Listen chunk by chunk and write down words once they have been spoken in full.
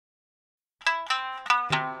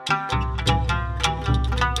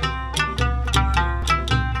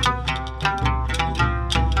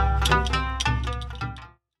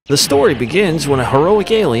The story begins when a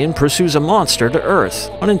heroic alien pursues a monster to Earth.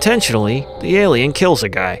 Unintentionally, the alien kills a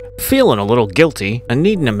guy. Feeling a little guilty and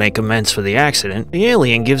needing to make amends for the accident, the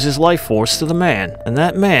alien gives his life force to the man, and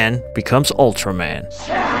that man becomes Ultraman.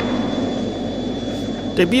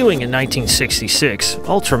 Debuting in 1966,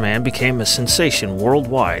 Ultraman became a sensation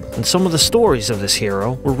worldwide, and some of the stories of this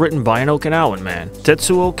hero were written by an Okinawan man,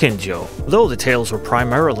 Tetsuo Kinjo. Though the tales were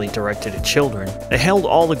primarily directed at children, they held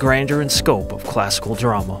all the grandeur and scope of classical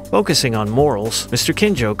drama. Focusing on morals, Mr.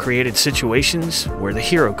 Kinjo created situations where the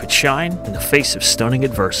hero could shine in the face of stunning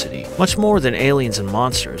adversity. Much more than aliens and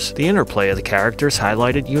monsters, the interplay of the characters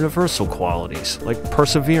highlighted universal qualities like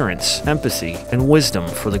perseverance, empathy, and wisdom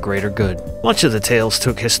for the greater good. Much of the tales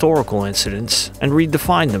took historical incidents and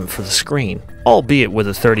redefined them for the screen. Albeit with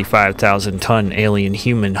a 35,000-ton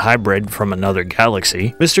alien-human hybrid from another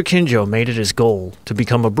galaxy, Mr. Kinjo made it his goal to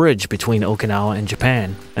become a bridge between Okinawa and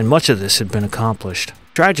Japan, and much of this had been accomplished.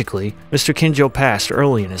 Tragically, Mr. Kinjo passed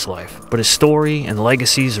early in his life, but his story and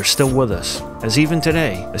legacies are still with us, as even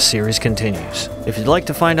today, the series continues. If you'd like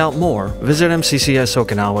to find out more, visit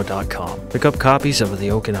MCCSOkinawa.com. Pick up copies of the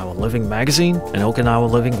Okinawa Living magazine and Okinawa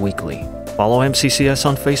Living Weekly. Follow MCCS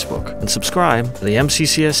on Facebook, and subscribe to the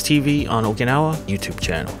MCCS TV on Okinawa YouTube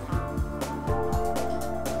channel.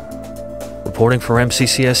 Reporting for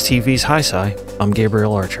MCCS TV's Hi-Sci, I'm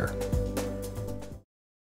Gabriel Archer.